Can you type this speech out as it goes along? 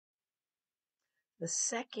The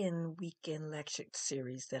second weekend lecture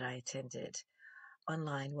series that I attended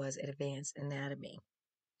online was Advanced Anatomy.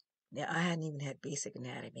 Now, I hadn't even had basic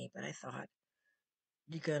anatomy, but I thought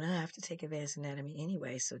you're going to have to take advanced anatomy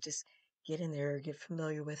anyway. So just get in there, get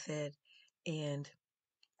familiar with it. And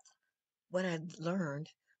what I learned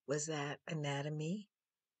was that anatomy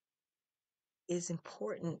is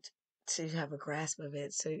important to have a grasp of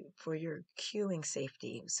it. So for your cueing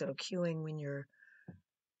safety, so cueing when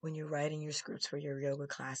you're writing your scripts for your yoga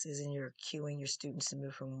classes and you're cueing your students to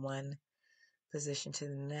move from one position to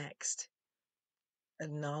the next, a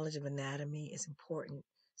knowledge of anatomy is important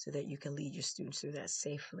so that you can lead your students through that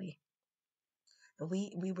safely. And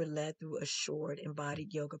we were led through a short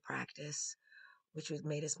embodied yoga practice, which was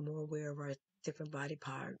made us more aware of our different body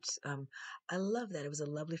parts. I love that. It was a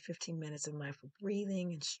lovely 15 minutes of mindful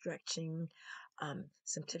breathing and stretching.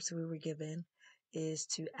 Some tips that we were given is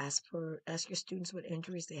to ask your students what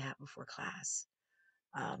injuries they have before class.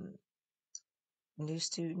 Um, New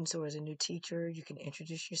students or as a new teacher, you can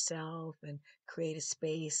introduce yourself and create a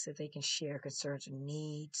space that they can share concerns and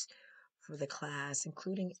needs for the class,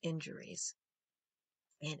 including injuries.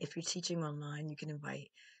 And if you're teaching online, you can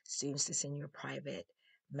invite students to send you a private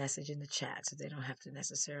message in the chat so they don't have to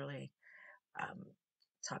necessarily um,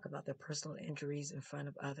 talk about their personal injuries in front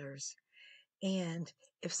of others. And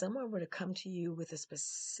if someone were to come to you with a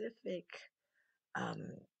specific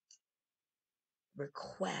um,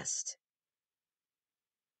 request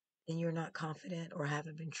and you're not confident or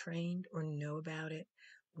haven't been trained or know about it,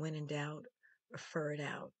 when in doubt, refer it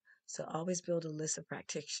out. So always build a list of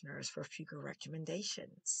practitioners for future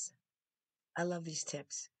recommendations. I love these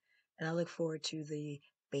tips, and I look forward to the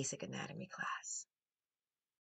basic anatomy class.